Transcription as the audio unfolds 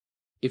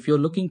If you're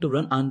looking to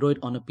run Android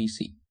on a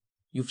PC,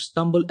 you've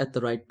stumbled at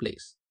the right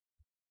place.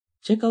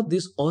 Check out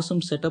this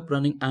awesome setup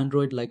running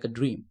Android like a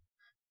dream.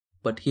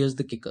 But here's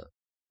the kicker.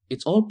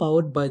 It's all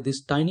powered by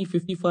this tiny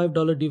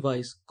 $55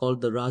 device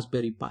called the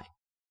Raspberry Pi.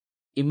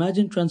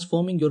 Imagine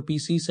transforming your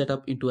PC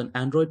setup into an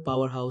Android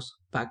powerhouse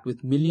packed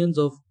with millions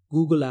of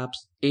Google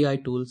apps, AI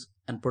tools,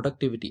 and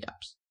productivity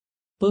apps.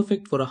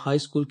 Perfect for a high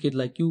school kid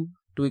like you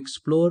to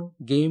explore,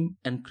 game,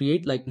 and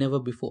create like never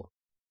before.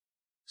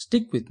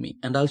 Stick with me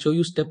and I'll show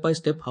you step by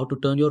step how to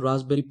turn your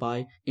Raspberry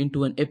Pi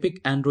into an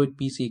epic Android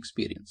PC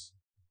experience.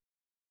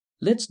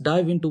 Let's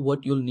dive into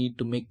what you'll need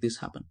to make this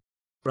happen.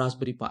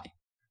 Raspberry Pi.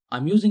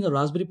 I'm using a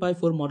Raspberry Pi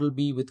 4 Model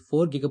B with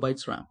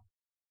 4GB RAM.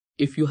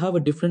 If you have a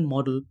different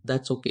model,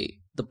 that's okay.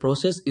 The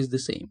process is the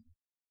same.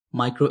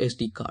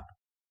 Micro-SD card.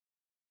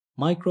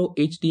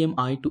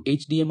 Micro-HDMI to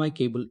HDMI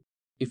cable.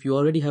 If you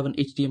already have an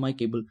HDMI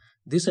cable,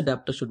 this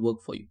adapter should work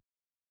for you.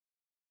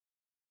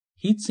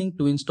 Heatsink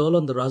to install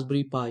on the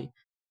Raspberry Pi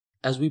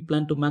as we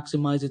plan to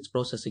maximize its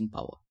processing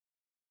power.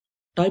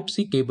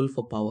 Type-C cable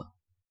for power.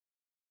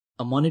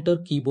 A monitor,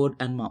 keyboard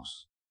and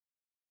mouse.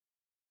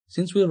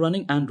 Since we are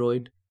running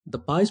Android, the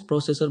Pi's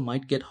processor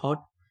might get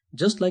hot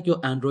just like your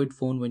Android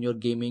phone when you're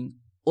gaming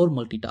or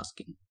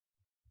multitasking.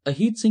 A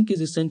heatsink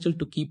is essential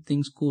to keep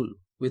things cool.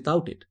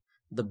 Without it,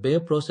 the bare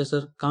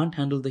processor can't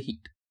handle the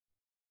heat.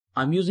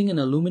 I'm using an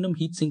aluminum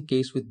heatsink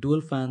case with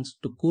dual fans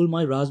to cool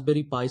my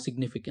Raspberry Pi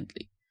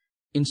significantly.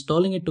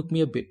 Installing it took me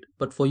a bit,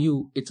 but for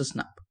you, it's a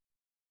snap.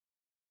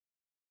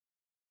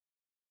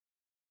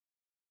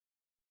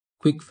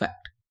 Quick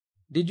fact.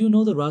 Did you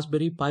know the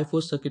Raspberry Pi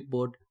 4 circuit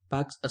board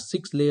packs a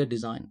 6-layer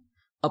design,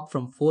 up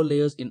from 4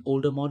 layers in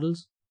older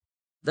models?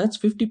 That's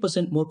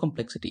 50% more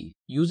complexity,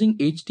 using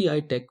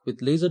HDI tech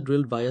with laser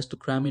drilled wires to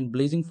cram in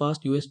blazing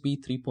fast USB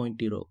 3.0,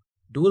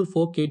 dual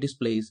 4K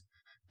displays,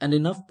 and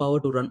enough power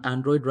to run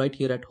Android right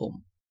here at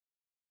home.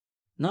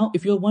 Now,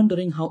 if you're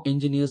wondering how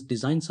engineers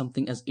design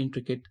something as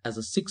intricate as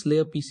a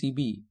 6-layer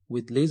PCB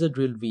with laser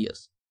drilled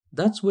vias,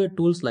 that's where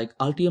tools like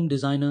Altium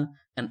Designer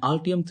and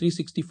Altium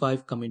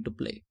 365 come into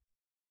play.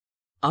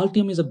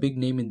 Altium is a big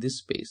name in this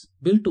space,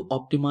 built to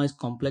optimize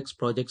complex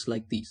projects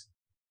like these.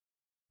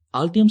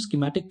 Altium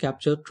Schematic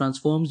Capture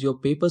transforms your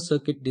paper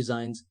circuit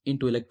designs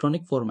into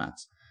electronic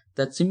formats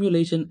that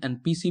simulation and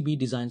PCB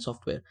design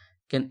software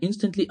can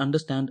instantly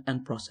understand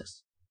and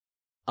process.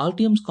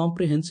 Altium's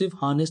comprehensive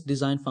harness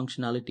design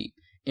functionality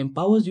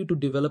empowers you to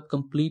develop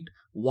complete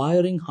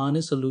wiring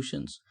harness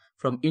solutions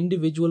from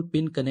individual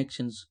pin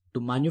connections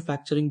to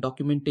manufacturing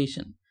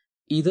documentation,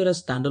 either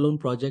as standalone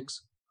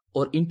projects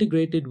or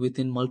integrated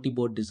within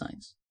multi-board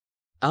designs.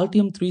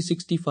 Altium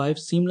 365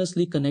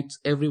 seamlessly connects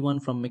everyone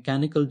from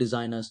mechanical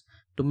designers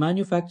to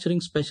manufacturing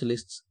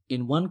specialists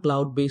in one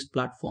cloud-based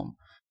platform,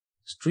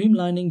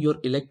 streamlining your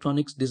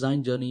electronics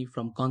design journey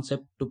from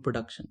concept to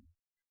production.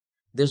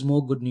 There's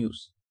more good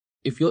news.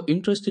 If you're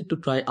interested to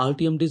try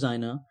Altium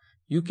Designer,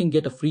 you can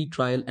get a free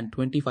trial and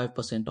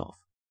 25% off.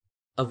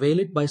 Avail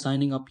it by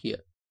signing up here.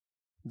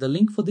 The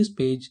link for this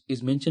page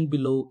is mentioned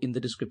below in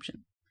the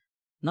description.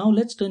 Now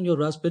let's turn your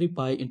Raspberry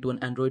Pi into an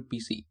Android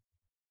PC.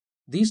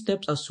 These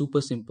steps are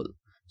super simple,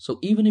 so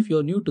even if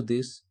you're new to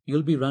this,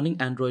 you'll be running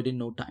Android in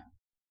no time.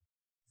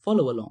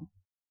 Follow along.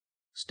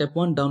 Step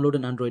 1. Download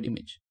an Android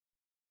image.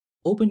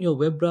 Open your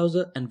web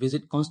browser and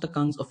visit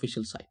Constakang's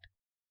official site.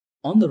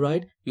 On the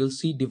right, you'll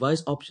see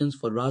device options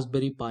for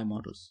Raspberry Pi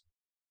models.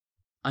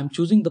 I'm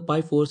choosing the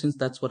Pi 4 since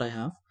that's what I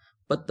have,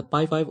 but the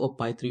Pi 5 or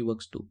Pi 3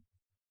 works too.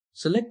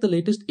 Select the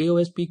latest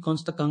AOSP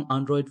Constakang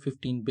Android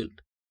 15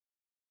 build.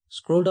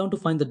 Scroll down to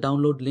find the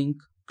download link,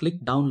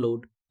 click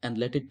download and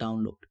let it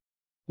download.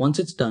 Once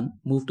it's done,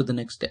 move to the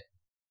next step.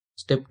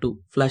 Step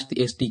 2. Flash the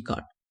SD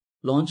card.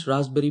 Launch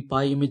Raspberry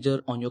Pi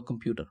Imager on your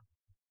computer.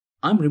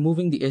 I'm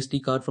removing the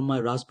SD card from my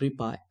Raspberry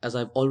Pi as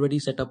I've already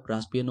set up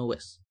Raspbian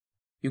OS.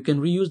 You can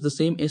reuse the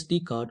same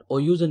SD card or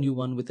use a new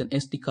one with an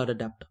SD card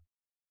adapter.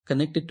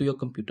 Connect it to your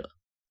computer.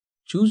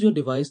 Choose your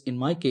device, in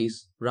my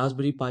case,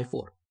 Raspberry Pi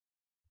 4.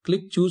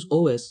 Click Choose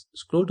OS,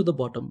 scroll to the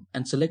bottom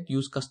and select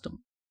Use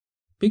Custom.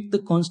 Pick the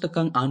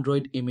Constakang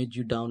Android image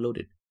you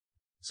downloaded.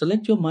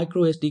 Select your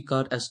micro SD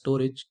card as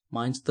storage,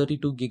 mine's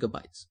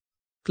 32GB.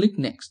 Click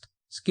Next,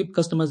 skip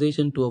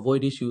customization to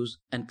avoid issues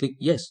and click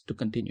Yes to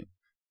continue.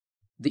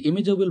 The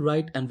imager will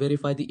write and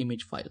verify the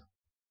image file.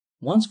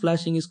 Once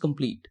flashing is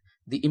complete,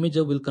 the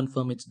imager will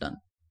confirm it's done.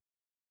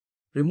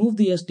 Remove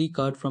the SD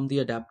card from the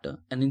adapter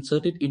and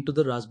insert it into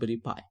the Raspberry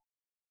Pi.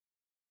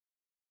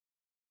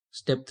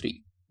 Step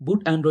 3.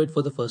 Boot Android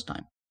for the first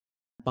time.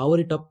 Power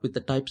it up with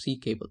the Type-C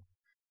cable.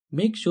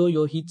 Make sure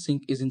your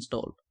heatsink is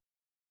installed.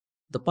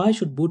 The Pi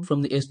should boot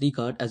from the SD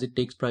card as it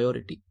takes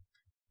priority.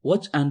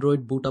 Watch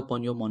Android boot up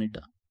on your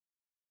monitor.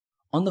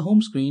 On the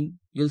home screen,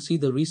 you'll see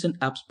the Recent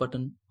Apps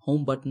button,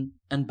 Home button,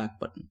 and Back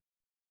button.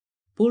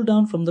 Pull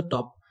down from the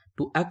top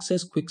to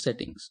access Quick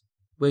Settings,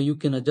 where you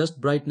can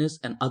adjust brightness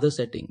and other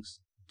settings,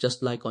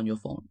 just like on your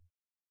phone.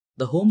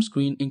 The home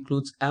screen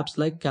includes apps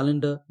like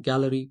Calendar,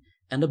 Gallery,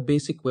 and a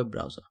basic web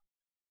browser.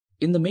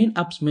 In the main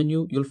apps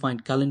menu, you'll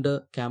find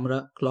Calendar,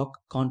 Camera, Clock,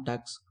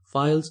 Contacts,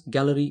 Files,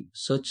 Gallery,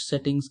 Search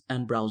Settings,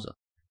 and Browser.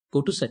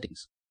 Go to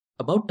Settings.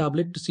 About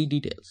tablet to see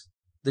details.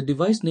 The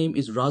device name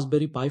is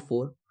Raspberry Pi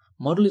 4,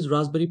 model is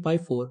Raspberry Pi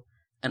 4,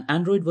 and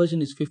Android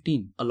version is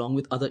 15 along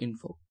with other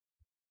info.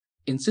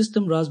 In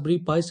System Raspberry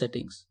Pi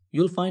settings,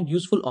 you'll find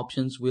useful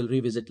options we'll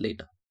revisit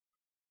later.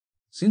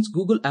 Since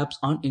Google Apps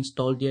aren't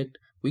installed yet,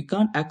 we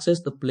can't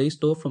access the Play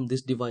Store from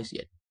this device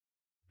yet.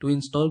 To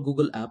install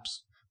Google Apps,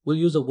 we'll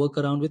use a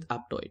workaround with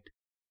Aptoide.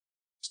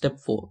 Step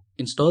 4.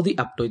 Install the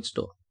Aptoide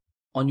store.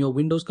 On your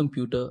Windows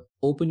computer,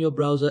 open your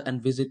browser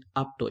and visit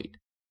Aptoide.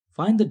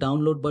 Find the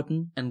download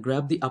button and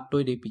grab the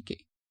Aptoide APK.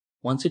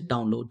 Once it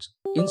downloads,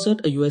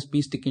 insert a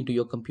USB stick into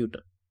your computer.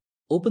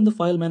 Open the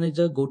file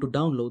manager, go to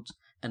Downloads,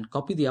 and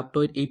copy the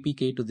Aptoide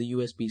APK to the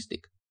USB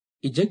stick.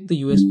 Eject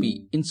the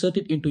USB, insert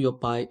it into your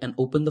Pi, and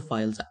open the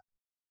Files app.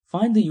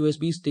 Find the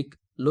USB stick,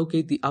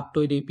 locate the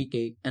Aptoide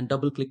APK, and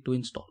double-click to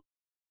install.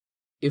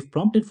 If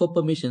prompted for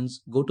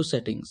permissions, go to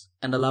Settings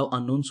and allow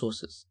unknown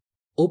sources.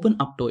 Open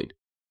Aptoide.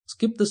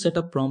 Skip the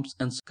setup prompts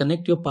and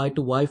connect your Pi to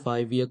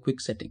Wi-Fi via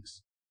Quick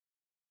Settings.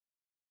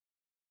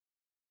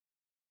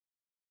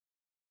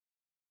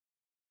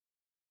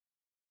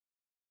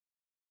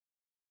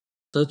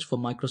 Search for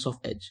Microsoft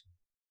Edge.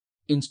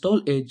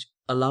 Install Edge,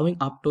 allowing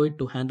Aptoide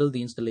to handle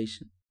the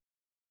installation.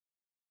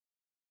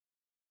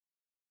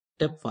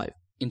 Step 5.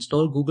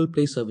 Install Google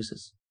Play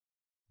Services.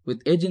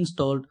 With Edge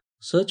installed,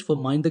 search for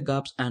Mind the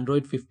Gaps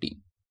Android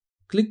 15.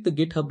 Click the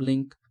GitHub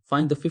link,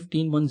 find the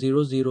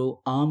 15100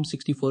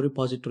 ARM64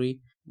 repository,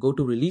 go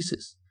to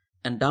Releases,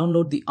 and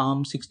download the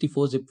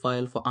ARM64 zip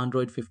file for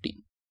Android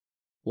 15.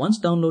 Once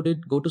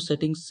downloaded, go to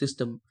Settings,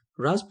 System,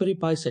 Raspberry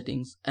Pi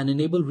Settings, and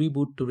enable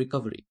Reboot to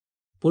Recovery.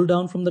 Pull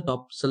down from the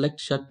top, select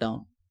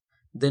Shutdown,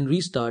 then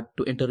Restart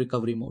to enter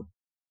recovery mode.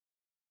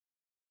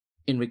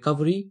 In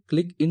Recovery,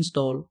 click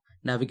Install,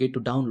 navigate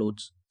to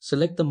Downloads,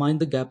 select the Mind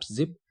the Gaps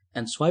zip,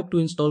 and swipe to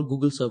install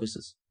Google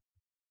Services.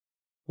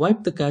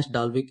 Wipe the cache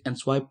Dalvik and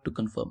swipe to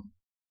confirm.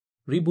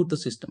 Reboot the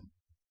system.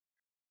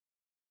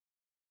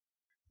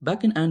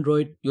 Back in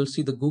Android, you'll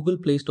see the Google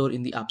Play Store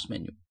in the Apps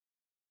menu.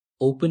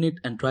 Open it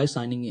and try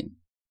signing in.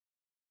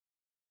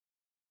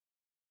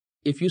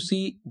 If you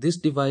see this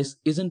device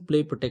isn't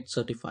Play Protect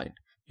certified,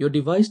 your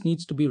device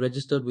needs to be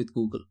registered with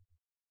Google.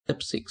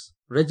 Step 6.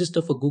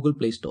 Register for Google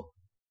Play Store.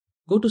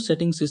 Go to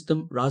Settings,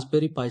 System,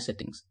 Raspberry Pi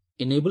Settings,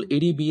 enable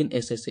ADB and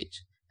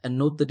SSH, and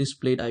note the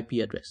displayed IP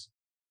address.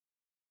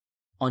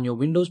 On your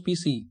Windows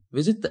PC,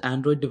 visit the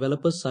Android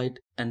developers site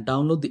and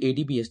download the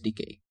ADB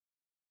SDK.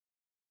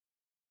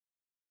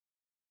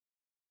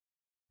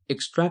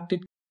 Extract it,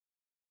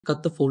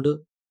 cut the folder,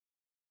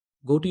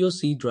 go to your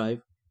C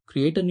drive,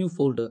 create a new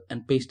folder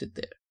and paste it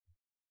there.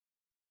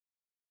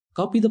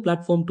 Copy the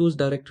Platform Tools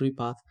directory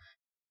path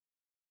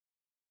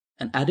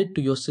and add it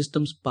to your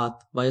system's path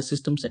via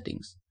System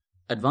Settings,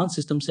 Advanced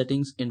System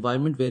Settings,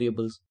 Environment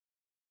Variables,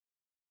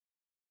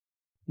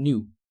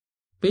 New.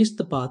 Paste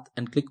the path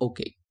and click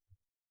OK.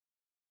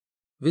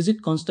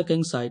 Visit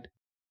Constakang's site,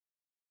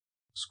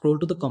 scroll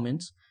to the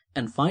comments,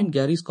 and find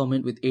Gary's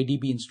comment with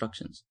ADB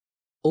instructions.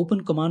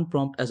 Open Command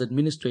Prompt as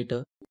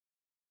administrator,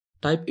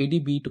 type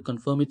ADB to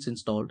confirm it's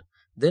installed,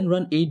 then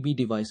run ADB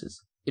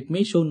devices. It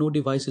may show no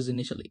devices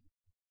initially.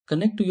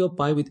 Connect to your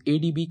Pi with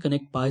ADB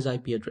Connect Pi's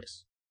IP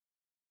address.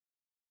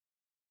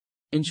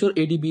 Ensure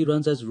ADB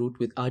runs as root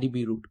with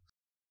RDB root.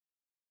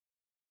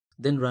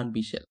 Then run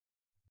bshell.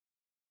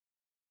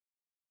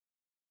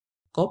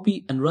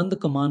 Copy and run the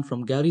command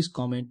from Gary's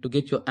comment to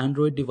get your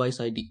Android device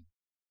ID.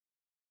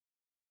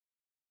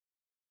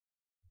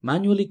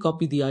 Manually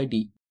copy the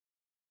ID.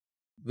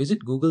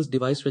 Visit Google's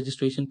device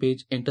registration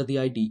page, enter the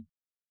ID,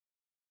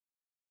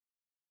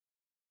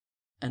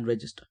 and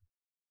register.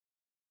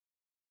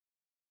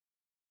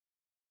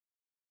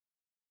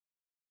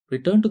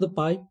 Return to the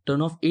Pi,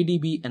 turn off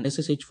ADB and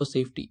SSH for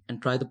safety,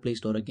 and try the Play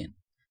Store again.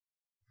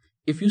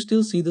 If you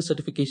still see the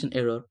certification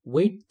error,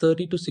 wait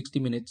 30 to 60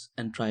 minutes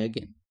and try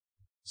again.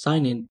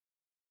 Sign in,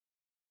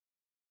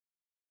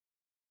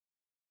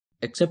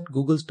 accept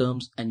Google's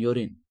terms, and you're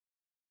in.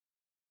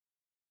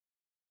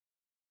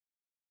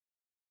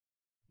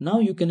 Now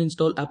you can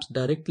install apps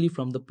directly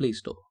from the Play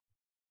Store.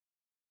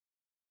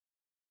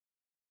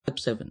 Step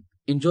 7.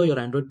 Enjoy your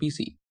Android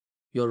PC.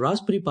 Your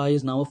Raspberry Pi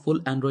is now a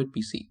full Android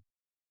PC.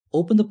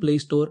 Open the Play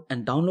Store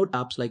and download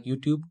apps like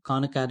YouTube,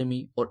 Khan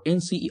Academy, or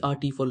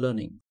NCERT for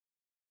learning,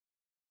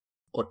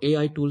 or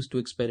AI tools to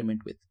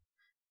experiment with.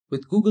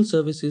 With Google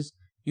Services,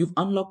 you've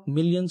unlocked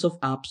millions of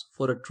apps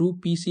for a true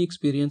PC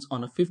experience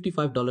on a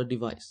 $55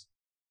 device.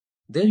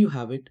 There you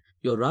have it,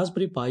 your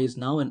Raspberry Pi is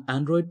now an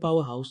Android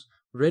powerhouse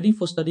ready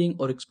for studying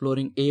or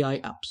exploring AI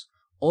apps,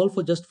 all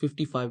for just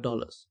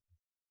 $55.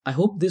 I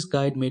hope this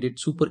guide made it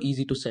super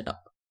easy to set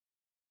up.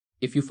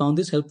 If you found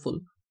this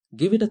helpful,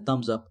 give it a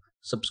thumbs up,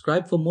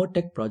 subscribe for more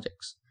tech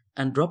projects,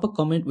 and drop a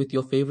comment with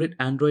your favorite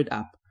Android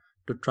app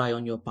to try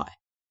on your Pi.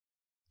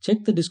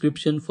 Check the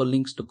description for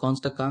links to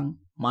Constakang,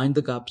 Mind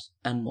the Gaps,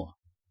 and more.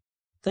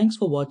 Thanks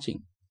for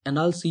watching, and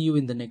I'll see you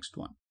in the next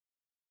one.